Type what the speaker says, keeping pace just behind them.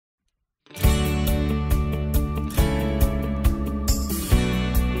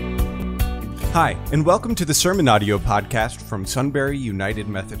Hi, and welcome to the Sermon Audio Podcast from Sunbury United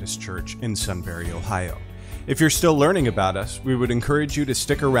Methodist Church in Sunbury, Ohio. If you're still learning about us, we would encourage you to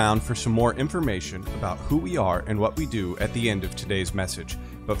stick around for some more information about who we are and what we do at the end of today's message.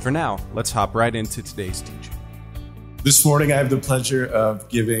 But for now, let's hop right into today's teaching. This morning, I have the pleasure of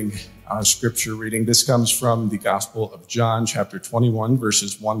giving a scripture reading. This comes from the Gospel of John, chapter 21,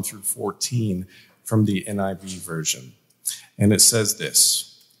 verses 1 through 14 from the NIV version. And it says this: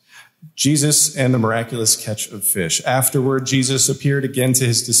 Jesus and the miraculous catch of fish. Afterward, Jesus appeared again to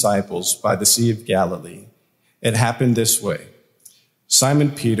his disciples by the Sea of Galilee. It happened this way. Simon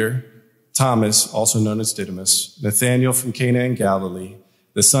Peter, Thomas, also known as Didymus, Nathanael from Cana in Galilee,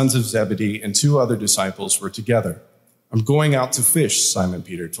 the sons of Zebedee, and two other disciples were together. "I'm going out to fish," Simon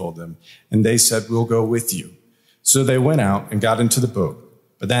Peter told them, and they said, "We'll go with you." So they went out and got into the boat,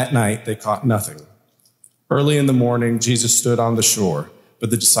 but that night they caught nothing. Early in the morning, Jesus stood on the shore, but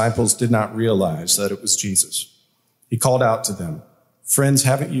the disciples did not realize that it was Jesus. He called out to them, "Friends,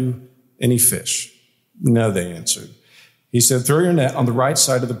 haven't you any fish?" "No," they answered. He said, "Throw your net on the right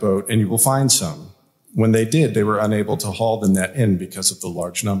side of the boat and you will find some." When they did, they were unable to haul the net in because of the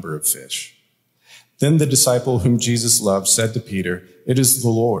large number of fish. Then the disciple whom Jesus loved said to Peter, "It is the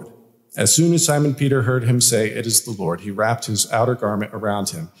Lord." As soon as Simon Peter heard him say, "It is the Lord," he wrapped his outer garment around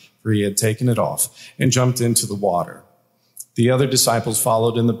him, for he had taken it off, and jumped into the water. The other disciples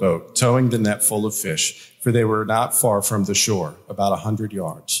followed in the boat, towing the net full of fish, for they were not far from the shore, about 100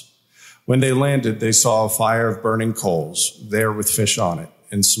 yards. When they landed, they saw a fire of burning coals there with fish on it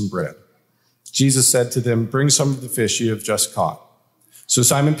and some bread. Jesus said to them, "Bring some of the fish you have just caught." So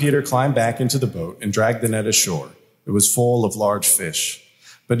Simon Peter climbed back into the boat and dragged the net ashore. It was full of large fish.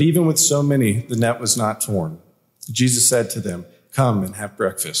 But even with so many, the net was not torn. Jesus said to them, "Come and have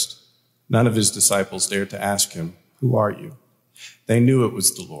breakfast." None of his disciples dared to ask him, "Who are you?" They knew it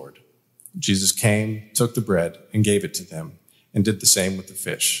was the Lord. Jesus came, took the bread, and gave it to them, and did the same with the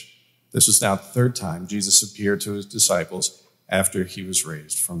fish. This was now the third time Jesus appeared to his disciples after he was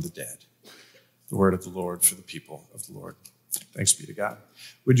raised from the dead. The word of the Lord for the people of the Lord. Thanks be to God.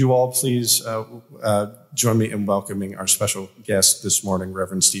 Would you all please join me in welcoming our special guest this morning,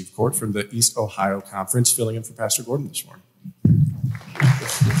 Reverend Steve Court from the East Ohio Conference, filling in for Pastor Gordon this morning.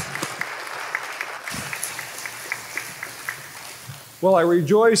 Well, I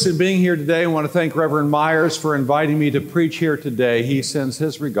rejoice in being here today. I want to thank Reverend Myers for inviting me to preach here today. He sends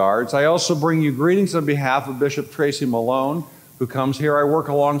his regards. I also bring you greetings on behalf of Bishop Tracy Malone, who comes here. I work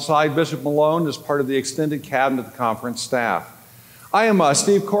alongside Bishop Malone as part of the extended cabinet of the conference staff. I am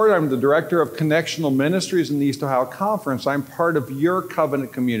Steve Court. I'm the director of Connectional Ministries in the East Ohio Conference. I'm part of your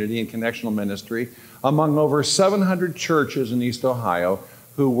covenant community in Connectional Ministry among over 700 churches in East Ohio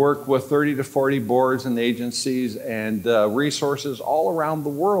who work with 30 to 40 boards and agencies and resources all around the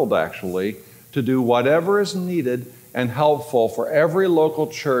world, actually, to do whatever is needed and helpful for every local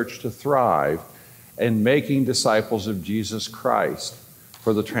church to thrive in making disciples of Jesus Christ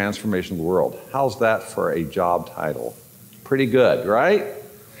for the transformation of the world. How's that for a job title? Pretty good, right?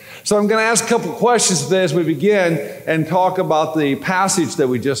 So I'm going to ask a couple questions today as we begin and talk about the passage that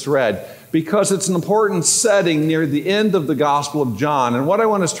we just read, because it's an important setting near the end of the Gospel of John. And what I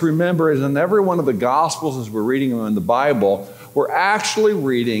want us to remember is in every one of the Gospels, as we're reading them in the Bible, we're actually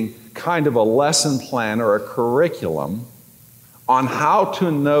reading kind of a lesson plan or a curriculum on how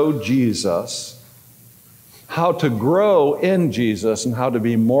to know Jesus, how to grow in Jesus, and how to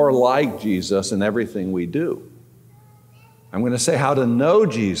be more like Jesus in everything we do. I'm going to say how to know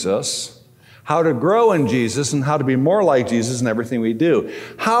Jesus, how to grow in Jesus, and how to be more like Jesus in everything we do.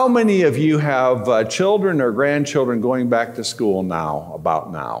 How many of you have children or grandchildren going back to school now,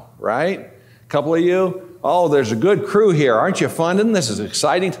 about now, right? A couple of you? Oh, there's a good crew here. Aren't you fun? This is an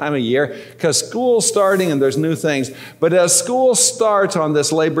exciting time of year because school's starting and there's new things. But as school starts on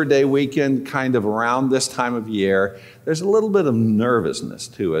this Labor Day weekend, kind of around this time of year, there's a little bit of nervousness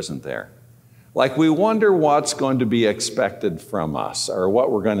too, isn't there? Like we wonder what's going to be expected from us or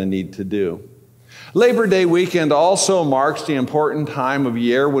what we're going to need to do. Labor Day weekend also marks the important time of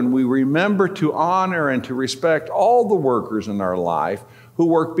year when we remember to honor and to respect all the workers in our life who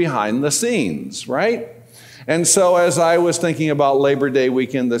work behind the scenes, right? And so as I was thinking about Labor Day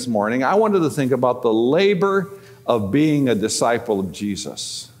weekend this morning, I wanted to think about the labor of being a disciple of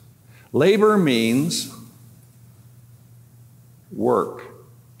Jesus. Labor means work.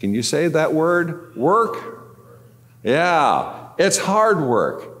 Can you say that word? Work? Yeah, it's hard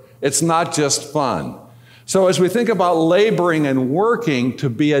work. It's not just fun. So as we think about laboring and working to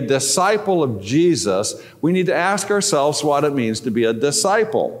be a disciple of Jesus, we need to ask ourselves what it means to be a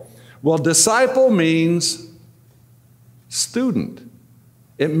disciple. Well, disciple means student.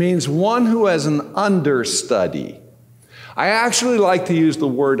 It means one who has an understudy. I actually like to use the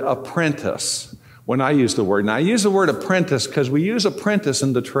word apprentice when I use the word. Now, I use the word apprentice because we use apprentice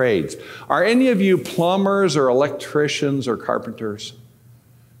in the trades. Are any of you plumbers or electricians or carpenters?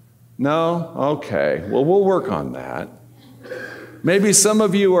 No? Okay. Well, we'll work on that. Maybe some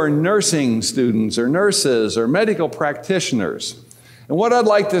of you are nursing students or nurses or medical practitioners. And what I'd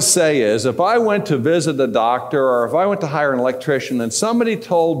like to say is, if I went to visit a doctor or if I went to hire an electrician and somebody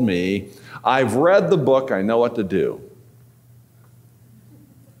told me, I've read the book, I know what to do,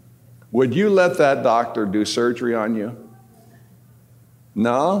 would you let that doctor do surgery on you?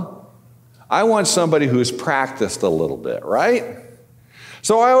 No? I want somebody who's practiced a little bit, right?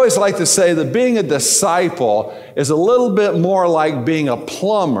 So I always like to say that being a disciple is a little bit more like being a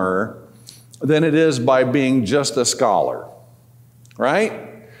plumber than it is by being just a scholar, right?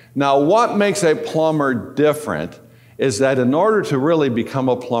 Now, what makes a plumber different is that in order to really become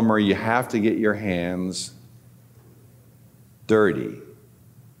a plumber, you have to get your hands dirty.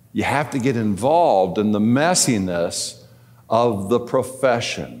 You have to get involved in the messiness of the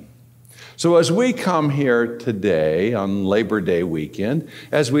profession. So as we come here today on Labor Day weekend,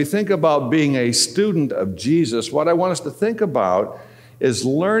 as we think about being a student of Jesus, what I want us to think about is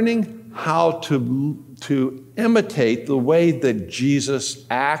learning how to imitate the way that Jesus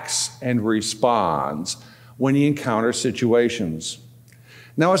acts and responds when he encounters situations.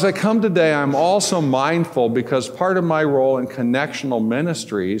 Now, as I come today, I'm also mindful because part of my role in connectional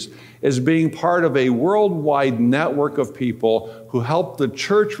ministries is being part of a worldwide network of people who help the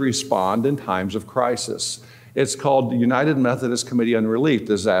church respond in times of crisis. It's called the United Methodist Committee on Relief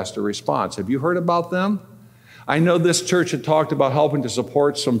Disaster Response. Have you heard about them? I know this church had talked about helping to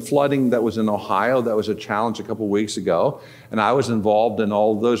support some flooding that was in Ohio. That was a challenge a couple weeks ago, and I was involved in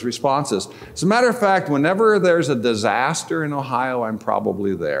all of those responses. As a matter of fact, whenever there's a disaster in Ohio, I'm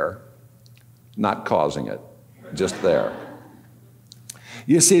probably there, not causing it, just there.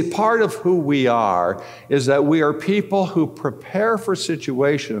 You see, part of who we are is that we are people who prepare for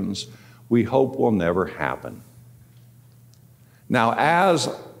situations we hope will never happen. Now, as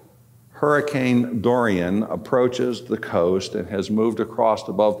Hurricane Dorian approaches the coast and has moved across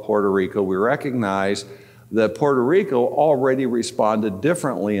above Puerto Rico, we recognize that Puerto Rico already responded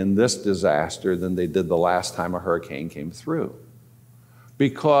differently in this disaster than they did the last time a hurricane came through.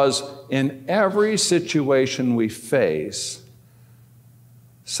 Because in every situation we face,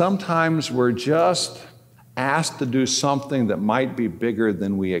 sometimes we're just asked to do something that might be bigger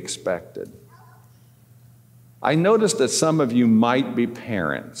than we expected. I noticed that some of you might be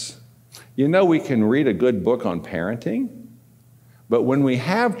parents. You know, we can read a good book on parenting, but when we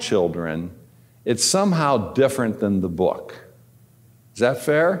have children, it's somehow different than the book. Is that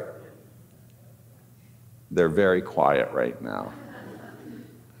fair? They're very quiet right now.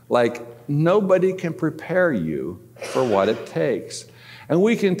 Like, nobody can prepare you for what it takes. And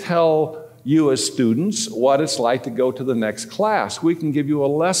we can tell you as students what it's like to go to the next class. We can give you a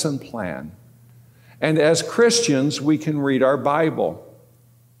lesson plan. And as Christians, we can read our Bible.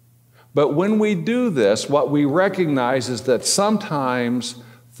 But when we do this, what we recognize is that sometimes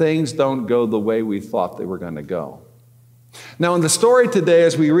things don't go the way we thought they were going to go. Now, in the story today,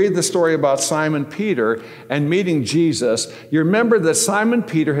 as we read the story about Simon Peter and meeting Jesus, you remember that Simon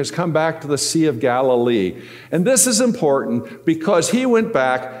Peter has come back to the Sea of Galilee. And this is important because he went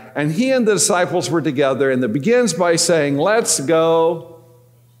back and he and the disciples were together, and it begins by saying, "Let's go."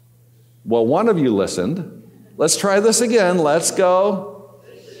 Well, one of you listened. Let's try this again. Let's go.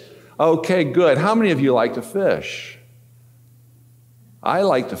 Okay, good. How many of you like to fish? I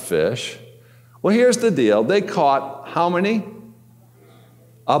like to fish. Well, here's the deal. They caught how many?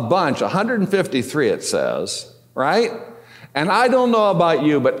 A bunch, 153 it says, right? And I don't know about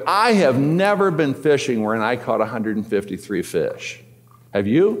you, but I have never been fishing where I caught 153 fish. Have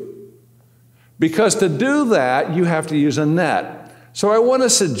you? Because to do that, you have to use a net. So I want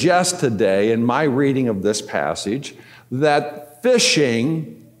to suggest today in my reading of this passage that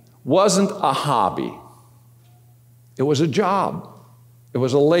fishing wasn't a hobby. It was a job. It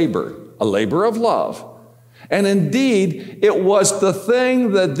was a labor of love. And indeed, it was the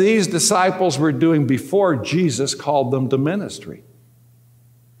thing that these disciples were doing before Jesus called them to ministry.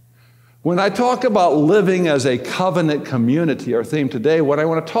 When I talk about living as a covenant community, our theme today, what I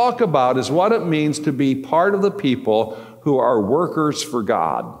want to talk about is what it means to be part of the people who are workers for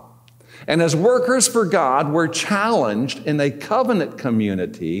God. And as workers for God, we're challenged in a covenant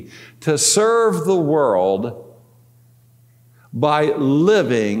community to serve the world by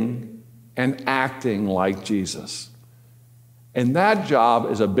living and acting like Jesus. And that job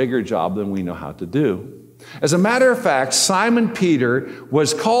is a bigger job than we know how to do. As a matter of fact, Simon Peter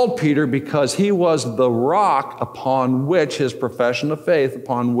was called Peter because he was the rock upon which his profession of faith,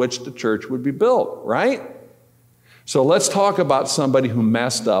 upon which the church would be built, right? So let's talk about somebody who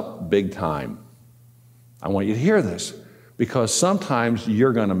messed up big time. I want you to hear this, because sometimes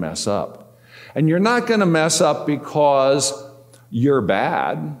you're going to mess up. And you're not going to mess up because you're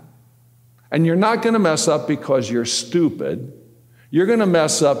bad. And you're not going to mess up because you're stupid. You're going to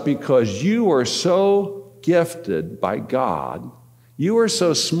mess up because you are so gifted by God. You are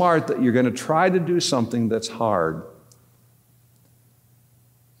so smart that you're going to try to do something that's hard.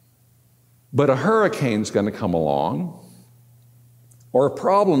 But a hurricane's going to come along, or a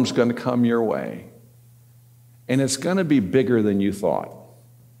problem's going to come your way, and it's going to be bigger than you thought.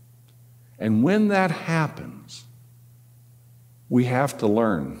 And when that happens, we have to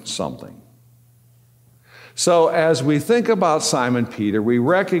learn something. So as we think about Simon Peter, we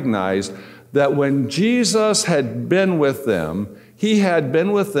recognize that when Jesus had been with them, he had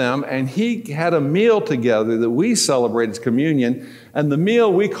been with them, and he had a meal together that we celebrate as communion, and the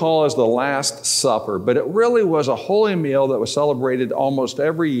meal we call as the Last Supper. But it really was a holy meal that was celebrated almost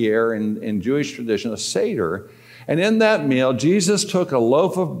every year in Jewish tradition, a Seder. And in that meal, Jesus took a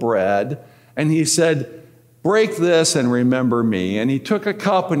loaf of bread, and he said, "Break this and remember me." And he took a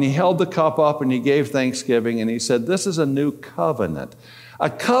cup, and he held the cup up, and he gave thanksgiving, and he said, "This is a new covenant." A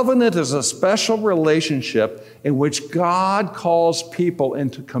covenant is a special relationship in which God calls people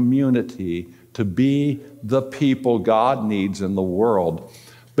into community to be the people God needs in the world.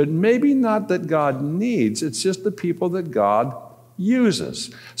 But maybe not that God needs, it's just the people that God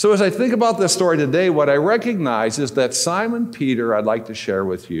uses. So as I think about this story today, what I recognize is that Simon Peter, I'd like to share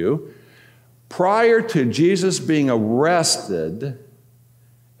with you, prior to Jesus being arrested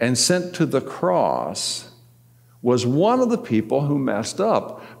and sent to the cross, was one of the people who messed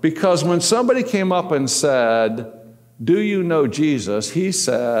up. Because when somebody came up and said, "Do you know Jesus?" he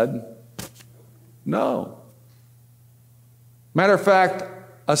said, "No." Matter of fact,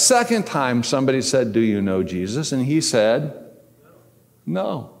 a second time somebody said, "Do you know Jesus?" and he said,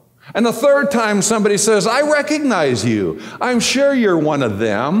 "No." And the third time somebody says, "I recognize you. I'm sure you're one of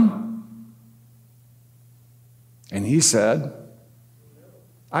them." And he said,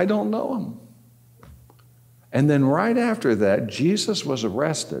 "I don't know him." And then right after that, Jesus was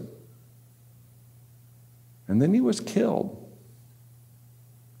arrested. And then he was killed.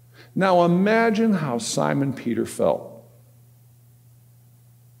 Now imagine how Simon Peter felt.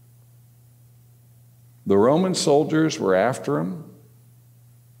 The Roman soldiers were after him.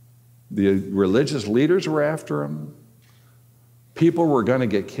 The religious leaders were after him. People were going to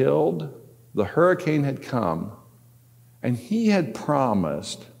get killed. The hurricane had come. And he had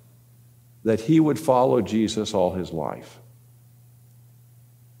promised that he would follow Jesus all his life.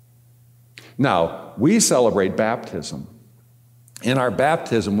 Now, we celebrate baptism. In our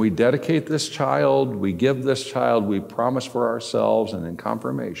baptism, we dedicate this child, we give this child, we promise for ourselves, and in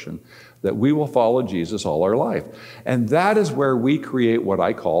confirmation, that we will follow Jesus all our life. And that is where we create what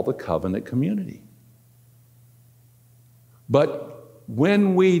I call the covenant community. But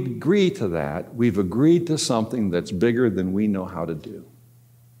when we agree to that, we've agreed to something that's bigger than we know how to do.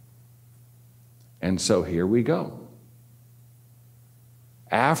 And so here we go.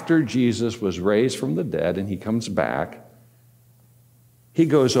 After Jesus was raised from the dead and he comes back, he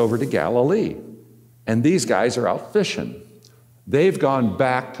goes over to Galilee. And these guys are out fishing. They've gone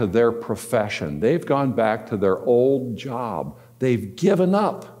back to their profession. They've gone back to their old job. They've given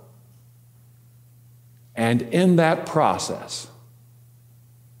up. And in that process,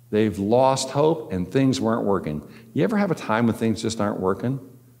 they've lost hope and things weren't working. You ever have a time when things just aren't working?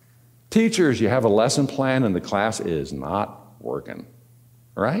 Teachers, you have a lesson plan and the class is not working,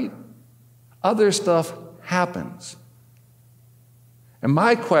 right? Other stuff happens. And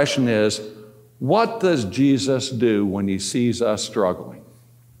my question is, what does Jesus do when he sees us struggling?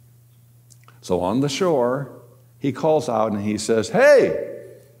 So on the shore, he calls out and he says, "Hey,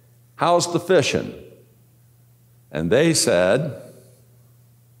 how's the fishing?" And they said,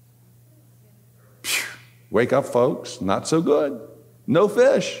 "Wake up, folks, not so good. No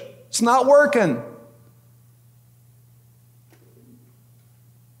fish. It's not working."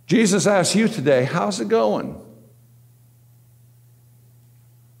 Jesus asks you today, how's it going?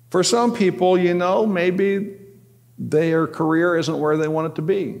 For some people, you know, maybe their career isn't where they want it to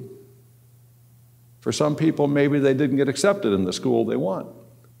be. For some people, maybe they didn't get accepted in the school they want.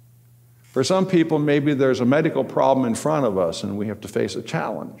 For some people, maybe there's a medical problem in front of us and we have to face a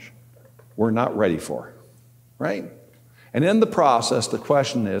challenge we're not ready for, right? And in the process, the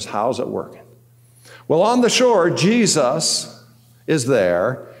question is, how's it working? Well, on the shore, Jesus is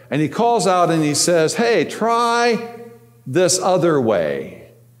there, And he calls out and he says, hey, try this other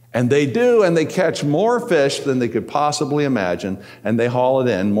way. And they do, and they catch more fish than they could possibly imagine, and they haul it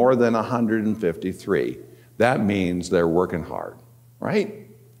in, more than 153. That means they're working hard, right?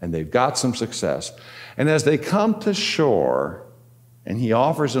 And they've got some success. And as they come to shore, and he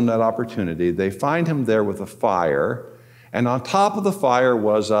offers them that opportunity, they find him there with a fire, and on top of the fire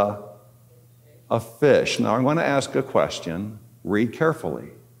was a fish. Now, I'm going to ask a question. Read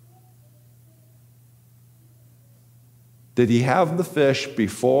carefully. Did he have the fish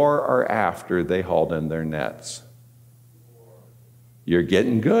before or after they hauled in their nets? You're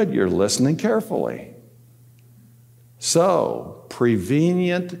getting good. You're listening carefully. So,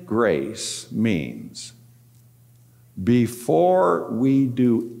 prevenient grace means before we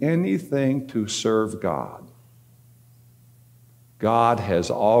do anything to serve God, God has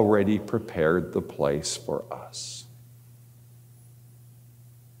already prepared the place for us.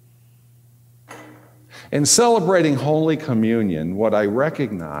 In celebrating Holy Communion, what I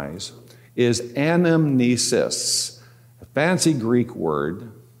recognize is anamnesis, a fancy Greek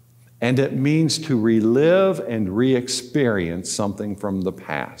word, and it means to relive and re-experience something from the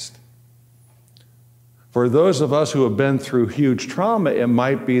past. For those of us who have been through huge trauma, it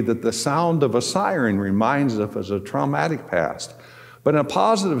might be that the sound of a siren reminds us of a traumatic past. But in a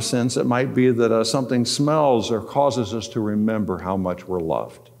positive sense, it might be that something smells or causes us to remember how much we're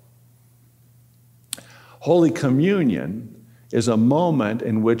loved. Holy Communion is a moment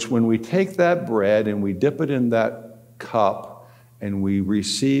in which when we take that bread and we dip it in that cup and we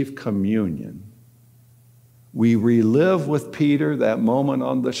receive communion, we relive with Peter that moment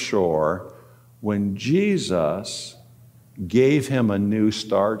on the shore when Jesus gave him a new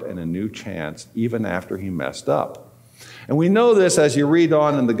start and a new chance even after he messed up. And we know this as you read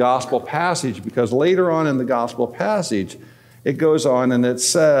on in the gospel passage, because later on in the gospel passage, it goes on and it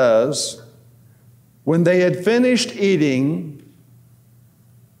says, when they had finished eating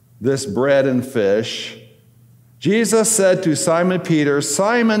this bread and fish, Jesus said to Simon Peter,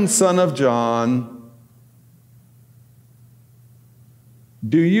 Simon, son of John,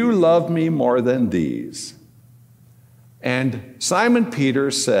 do you love me more than these? And Simon Peter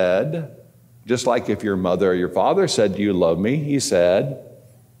said, just like if your mother or your father said, do you love me? He said,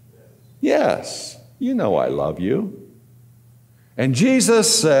 yes, you know I love you. And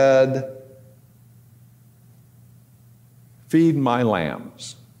Jesus said, feed my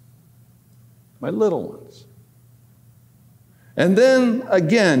lambs, my little ones. And then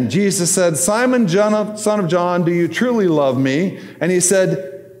again, Jesus said, Simon, son of John, do you truly love me? And he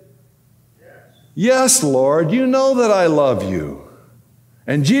said, yes, Lord, you know that I love you.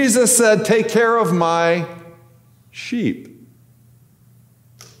 And Jesus said, take care of my sheep.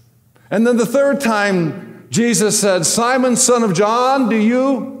 And then the third time, Jesus said, Simon, son of John, do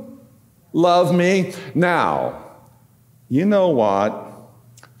you love me? Now, you know what?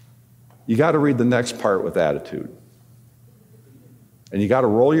 You got to read the next part with attitude. And you got to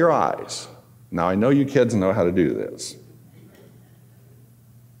roll your eyes. Now, I know you kids know how to do this.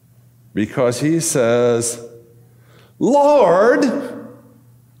 Because he says, Lord,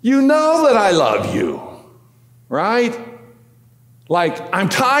 you know that I love you, right? Like, I'm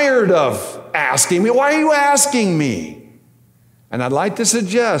tired of asking me. Why are you asking me? And I'd like to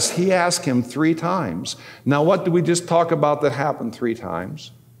suggest he asked him 3 times. Now, what did we just talk about that happened 3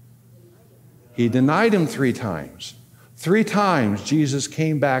 times? He denied him 3 times. 3 times Jesus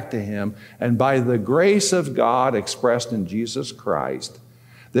came back to him, and by the grace of God expressed in Jesus Christ,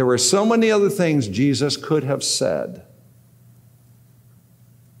 there were so many other things Jesus could have said.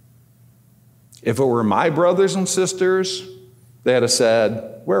 If it were my brothers and sisters, they'd have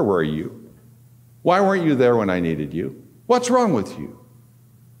said, where were you? Why weren't you there when I needed you? What's wrong with you?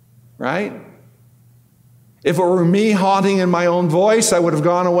 Right? If it were me haunting in my own voice, I would have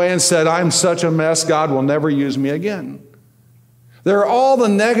gone away and said, I'm such a mess, God will never use me again. There are all the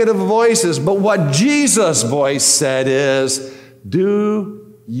negative voices, but what Jesus' voice said is,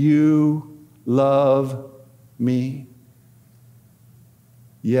 do you love me?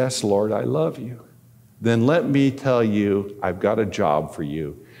 Yes, Lord, I love you. Then let me tell you, I've got a job for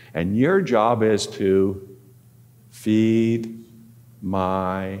you. And your job is to feed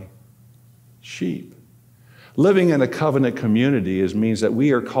my sheep. Living in a covenant community means that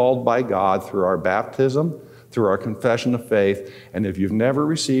we are called by God through our baptism, through our confession of faith, and if you've never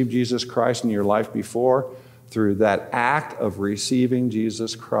received Jesus Christ in your life before, through that act of receiving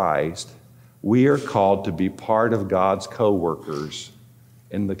Jesus Christ, we are called to be part of God's co-workers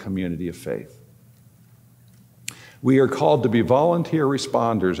in the community of faith. We are called to be volunteer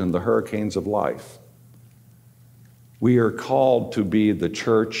responders in the hurricanes of life. We are called to be the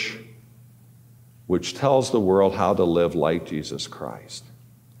church which tells the world how to live like Jesus Christ.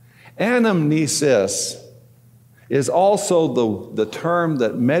 Anamnesis is also the term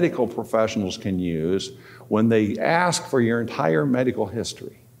that medical professionals can use when they ask for your entire medical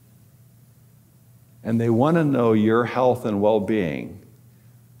history. And they want to know your health and well-being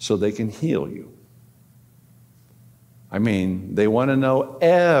so they can heal you. I mean, they want to know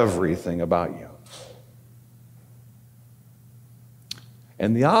everything about you.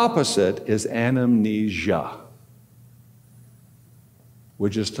 And the opposite is anamnesia,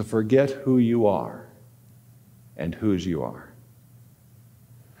 which is to forget who you are and whose you are.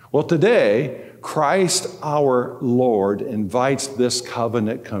 Well, today, Christ our Lord invites this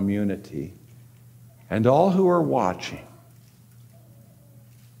covenant community and all who are watching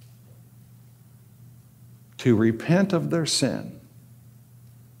to repent of their sin,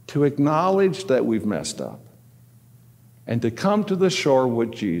 to acknowledge that we've messed up, and to come to the shore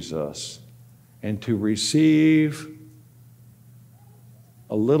with Jesus and to receive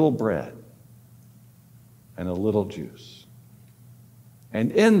a little bread and a little juice.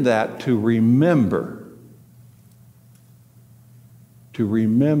 And in that, to remember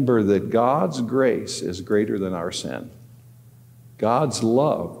that God's grace is greater than our sin. God's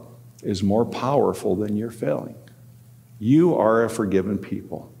love is more powerful than your failing. You are a forgiven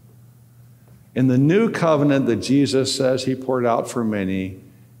people. In the new covenant that Jesus says he poured out for many,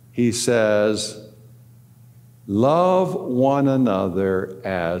 he says, love one another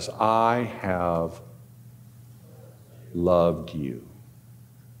as I have loved you.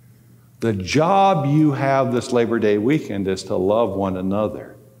 The job you have this Labor Day weekend is to love one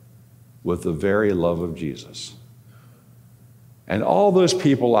another with the very love of Jesus. And all those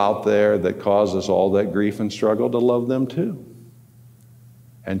people out there that cause us all that grief and struggle, to love them too.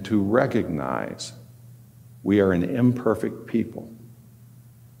 And to recognize we are an imperfect people,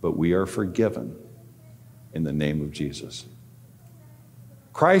 but we are forgiven in the name of Jesus.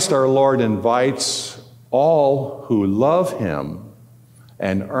 Christ our Lord invites all who love him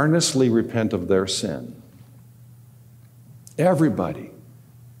and earnestly repent of their sin. Everybody.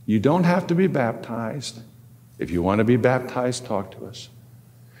 You don't have to be baptized. If you want to be baptized, talk to us.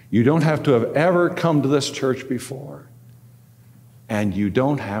 You don't have to have ever come to this church before. And you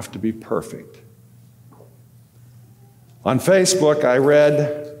don't have to be perfect. On Facebook, I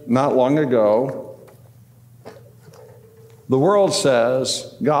read not long ago, the world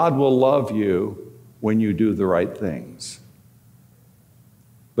says God will love you when you do the right things.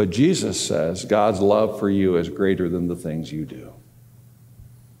 But Jesus says God's love for you is greater than the things you do.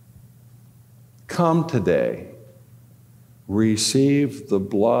 Come today, receive the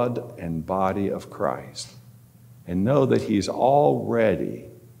blood and body of Christ, and know that he's already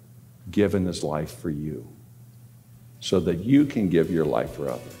given his life for you so that you can give your life for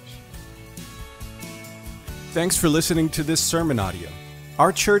others. Thanks for listening to this sermon audio.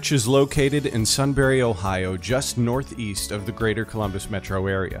 Our church is located in Sunbury, Ohio, just northeast of the greater Columbus metro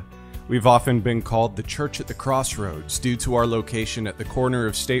area. We've often been called the Church at the Crossroads due to our location at the corner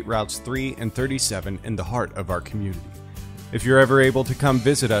of State Routes 3 and 37 in the heart of our community. If you're ever able to come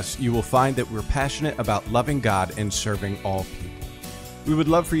visit us, you will find that we're passionate about loving God and serving all people. We would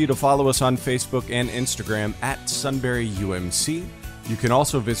love for you to follow us on Facebook and Instagram at Sunbury UMC. You can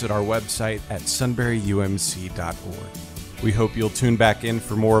also visit our website at sunburyumc.org. We hope you'll tune back in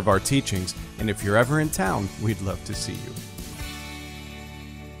for more of our teachings, and if you're ever in town, we'd love to see you.